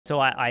So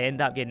I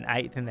ended up getting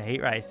 8th in the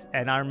heat race.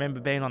 And I remember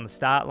being on the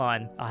start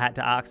line. I had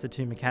to ask the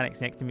 2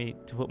 mechanics next to me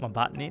to put my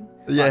button in,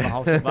 like my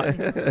holster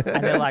button.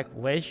 And they're like,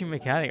 where's your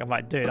mechanic? I'm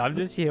like, dude, I'm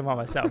just here by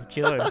myself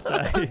chilling.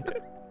 So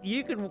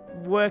you can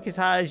work as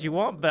hard as you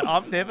want, but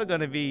I'm never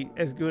going to be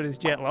as good as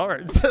Jet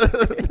Lawrence.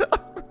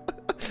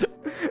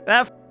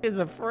 That is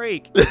a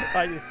freak.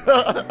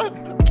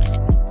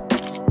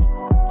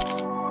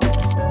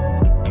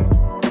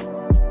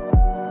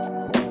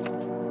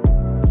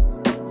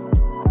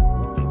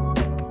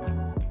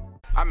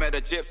 I met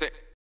a gypsy.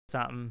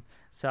 Something.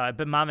 So,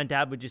 but mum and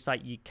dad were just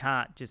like, you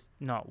can't just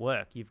not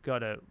work. You've got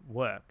to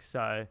work.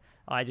 So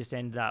I just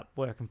ended up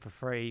working for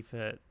free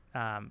for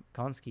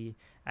Konski,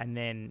 and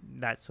then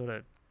that sort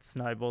of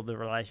snowballed the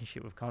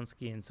relationship with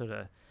Konski and sort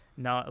of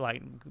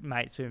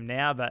mates with him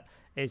now. But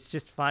it's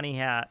just funny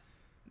how,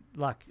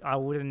 like, I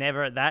would have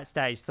never at that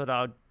stage thought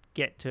I'd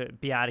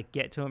be able to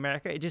get to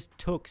America. It just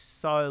took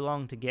so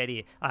long to get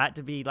here. I had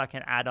to be like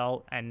an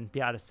adult and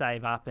be able to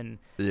save up and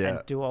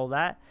do all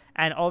that.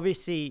 And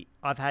obviously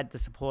I've had the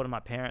support of my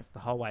parents the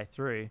whole way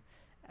through,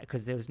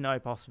 because there was no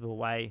possible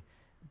way.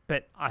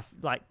 But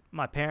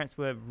my parents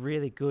were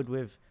really good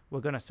with,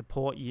 we're going to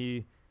support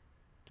you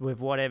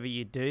with whatever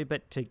you do.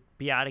 But to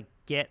be able to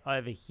get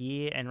over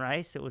here and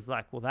race, it was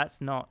like, well,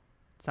 that's not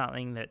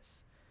something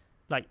that's,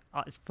 like,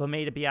 for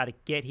me to be able to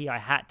get here, I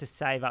had to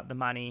save up the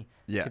money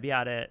to be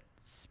able to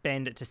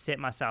spend it to set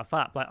myself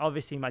up. Like,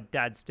 obviously my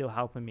dad's still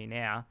helping me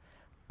now,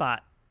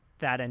 but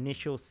that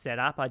initial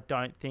setup, I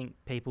don't think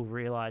people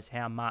realize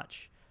how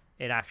much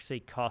it actually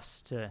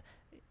costs to,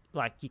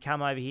 like, you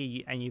come over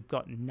here and you've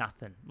got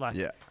nothing. Like,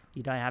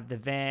 you don't have the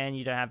van,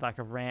 you don't have like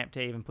a ramp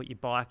to even put your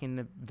bike in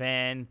the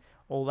van,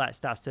 all that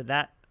stuff. So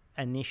that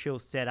initial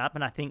setup,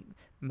 and I think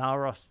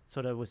Malross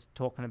sort of was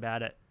talking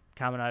about it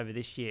coming over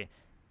this year.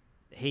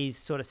 He's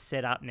sort of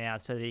set up now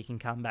so that he can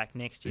come back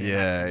next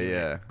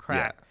year.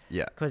 Crack.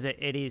 Yeah. Because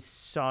it is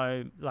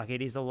so, like,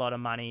 it is a lot of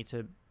money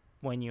to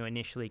when you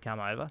initially come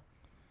over.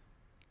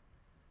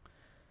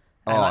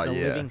 And the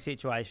living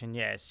situation,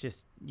 it's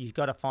just, you've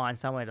got to find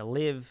somewhere to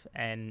live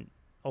and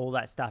all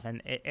that stuff,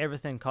 and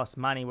everything costs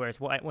money. Whereas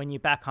when you're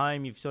back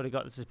home, you've sort of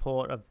got the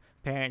support of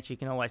parents. You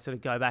can always sort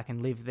of go back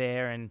and live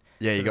there, and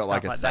you got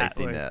like a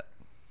safety net.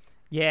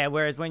 Yeah,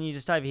 whereas when you're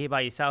just over here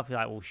by yourself, you're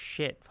like, well,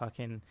 shit,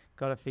 fucking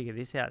got to figure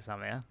this out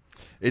somehow.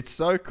 It's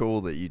so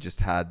cool that you just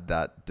had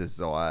that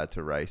desire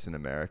to race in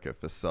America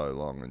for so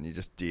long, and you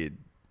just did.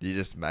 You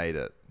just made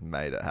it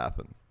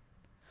happen.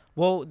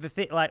 Well, the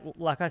thing,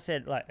 like I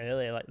said, like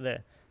earlier, like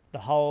the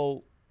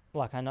whole,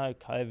 like, I know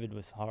COVID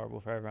was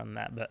horrible for everyone and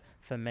that, but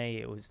for me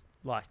it was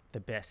like the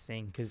best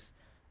thing, because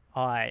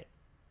I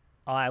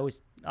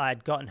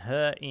had gotten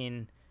hurt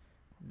in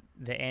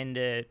the end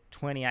of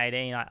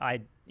 2018.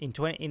 In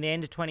the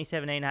end of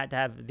 2017, I had to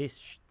have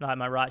this, like,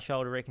 my right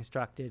shoulder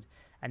reconstructed,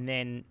 and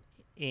then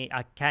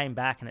I came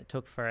back and it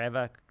took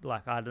forever.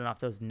 Like, I don't know if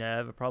there was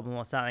nerve problem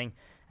or something,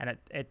 and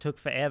it took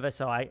forever.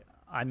 So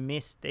I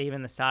missed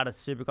even the start of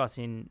Supercross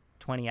in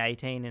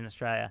 2018 in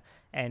Australia,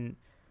 and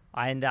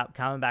I ended up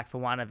coming back for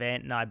one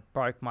event and I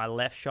broke my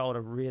left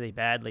shoulder really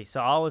badly. So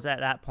I was at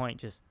that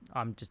point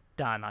I'm just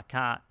done. I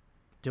can't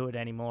do it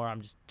anymore. I'm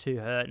just too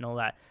hurt and all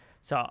that.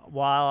 So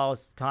while I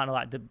was kind of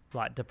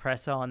like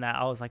depressor on that,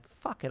 I was like,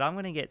 fuck it, I'm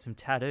going to get some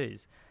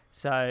tattoos.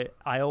 So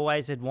I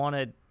always had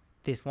wanted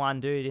this one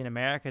dude in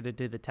America to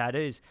do the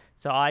tattoos.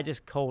 So I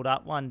just called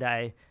up one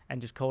day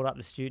and just called up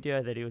the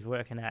studio that he was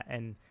working at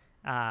and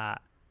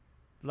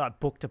like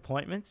booked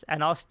appointments.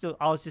 And I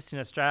was just in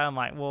Australia. I'm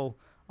like, well,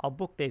 I'll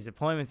book these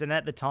appointments. And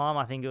at the time,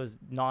 I think it was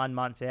 9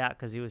 months out,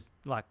 because he was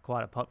like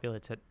quite a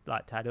popular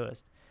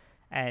tattooist.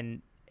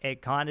 And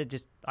it kind of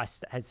just, I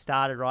had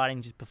started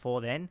writing just before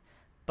then,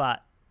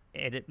 but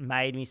it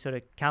made me sort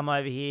of come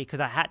over here, because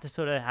I had to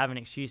sort of have an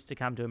excuse to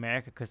come to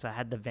America, because I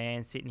had the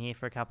van sitting here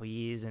for a couple of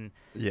years and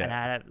I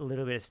had a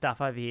little bit of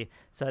stuff over here.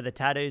 So the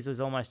tattoos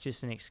was almost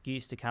just an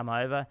excuse to come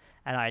over.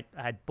 And I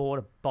had bought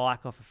a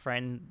bike off a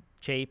friend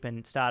cheap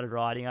and started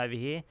riding over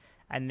here.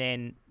 And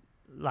then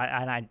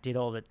and I did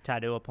all the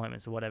tattoo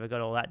appointments or whatever,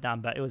 got all that done.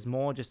 But it was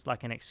more just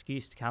like an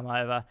excuse to come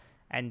over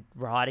and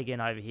ride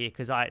again over here,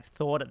 because I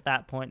thought at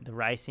that point the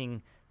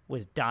racing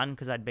was done,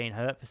 because I'd been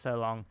hurt for so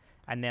long.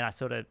 And then I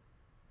sort of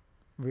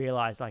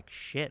realized, like,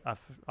 shit,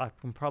 I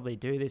can probably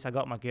do this. I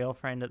got my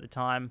girlfriend at the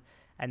time,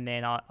 and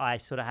then I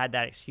sort of had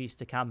that excuse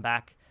to come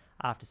back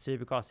after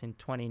Supercross in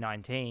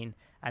 2019,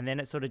 and then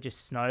it sort of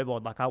just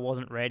snowballed. Like, I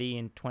wasn't ready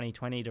in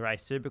 2020 to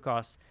race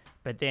Supercross,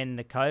 but then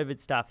the COVID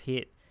stuff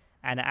hit,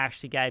 and it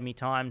actually gave me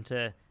time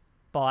to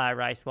buy a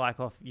race bike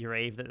off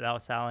Urive that they were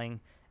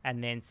selling,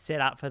 and then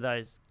set up for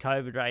those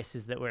COVID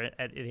races that were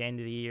at the end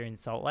of the year in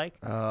Salt Lake.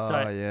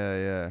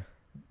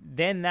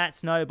 Then that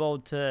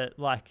snowballed to,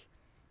 like,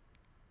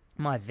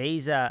 my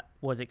visa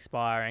was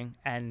expiring,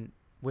 and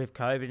with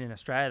COVID in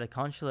Australia, the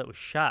consulate was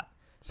shut.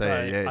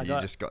 So you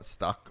just got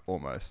stuck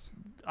almost.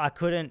 I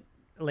couldn't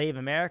leave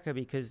America,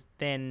 because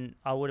then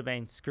I would have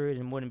been screwed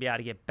and wouldn't be able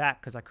to get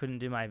back, because I couldn't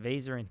do my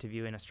visa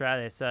interview in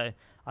Australia. So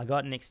I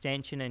got an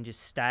extension and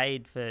just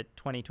stayed for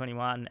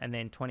 2021 and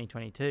then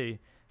 2022.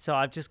 So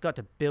I've just got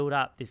to build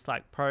up this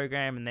like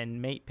program and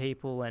then meet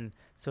people and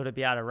sort of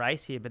be able to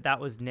race here. But that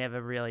was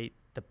never really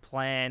the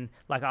plan.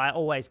 Like I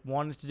always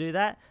wanted to do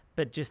that,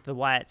 but just the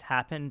way it's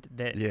happened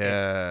that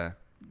it's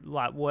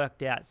like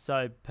worked out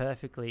so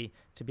perfectly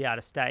to be able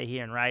to stay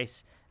here and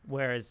race.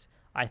 Whereas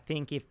I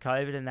think if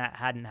COVID and that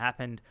hadn't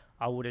happened,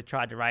 I would have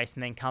tried to race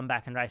and then come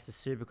back and race the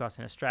Supercross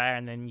in Australia,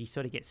 and then you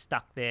sort of get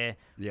stuck there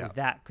with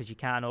that because you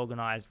can't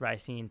organise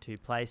racing in two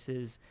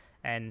places.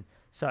 And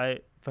so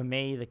for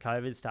me, the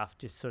COVID stuff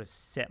just sort of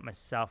set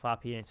myself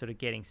up here and sort of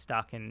getting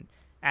stuck.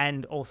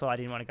 And also I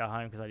didn't want to go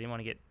home because I didn't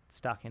want to get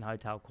stuck in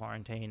hotel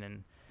quarantine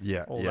and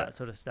all that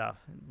sort of stuff,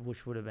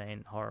 which would have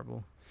been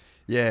horrible.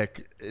 Yeah,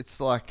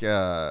 it's like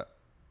it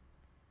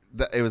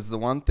was the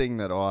one thing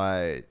that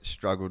I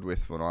struggled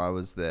with when I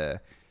was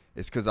there.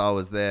 It's because I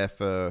was there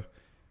for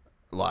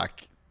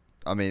like,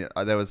 I mean,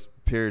 there was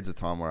periods of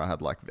time where I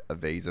had like a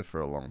visa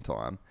for a long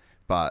time,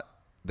 but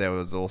there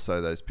was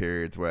also those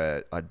periods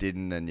where I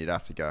didn't, and you'd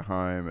have to go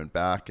home and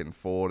back and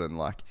forth, and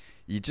like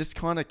you just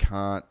kind of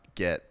can't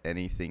get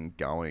anything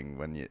going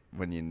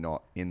when you're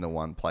not in the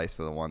one place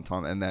for the one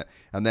time.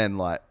 And then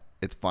like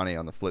it's funny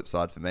on the flip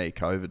side for me,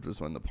 COVID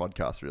was when the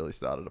podcast really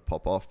started to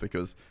pop off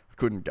because I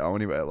couldn't go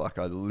anywhere. Like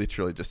I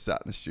literally just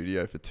sat in the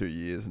studio for 2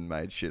 years and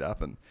made shit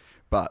happen.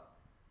 But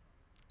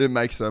it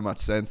makes so much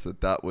sense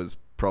that was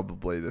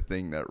probably the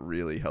thing that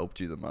really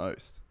helped you the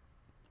most.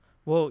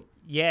 Well,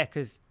 yeah,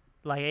 because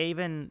like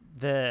even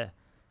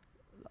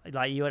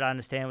like you would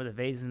understand with the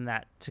visa and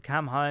that, to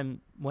come home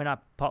when I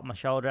popped my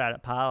shoulder out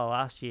at Parla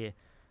last year,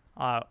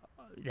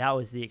 that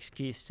was the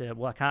excuse to,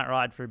 well, I can't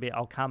ride for a bit.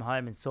 I'll come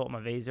home and sort my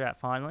visa out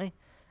finally.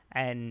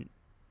 And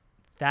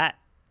that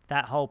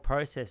whole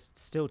process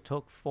still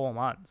took 4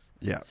 months.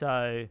 Yeah.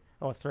 So,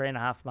 or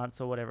 3.5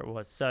 months or whatever it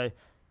was. So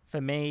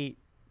for me,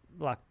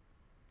 like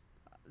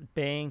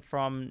being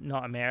from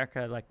not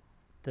America, like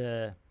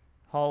there's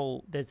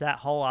that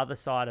whole other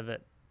side of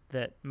it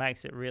that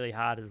makes it really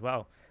hard as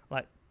well.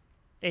 Like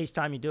each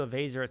time you do a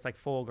visa, it's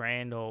like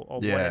 $4,000 or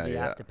whatever you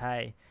have to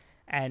pay.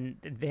 And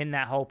then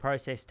that whole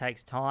process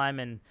takes time,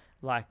 and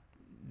like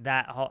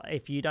that whole,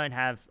 if you don't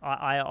have,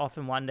 I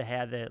often wonder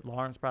how the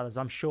Lawrence brothers,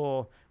 I'm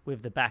sure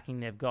with the backing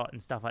they've got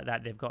and stuff like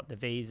that, they've got the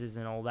visas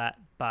and all that,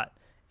 but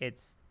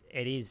it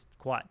is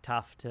quite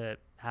tough to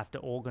have to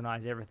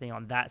organise everything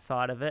on that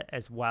side of it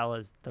as well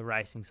as the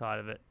racing side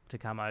of it to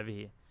come over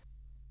here.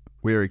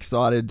 We're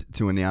excited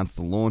to announce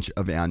the launch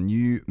of our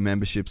new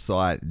membership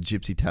site,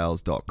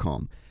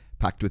 gypsytales.com,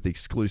 packed with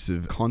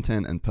exclusive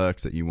content and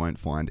perks that you won't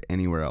find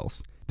anywhere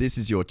else. This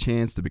is your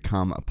chance to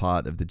become a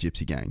part of the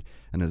Gypsy Gang.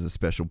 And as a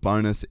special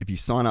bonus, if you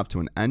sign up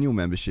to an annual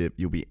membership,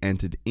 you'll be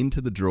entered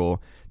into the draw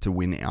to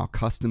win our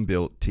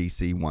custom-built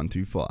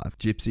TC125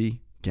 Gypsy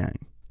Gang.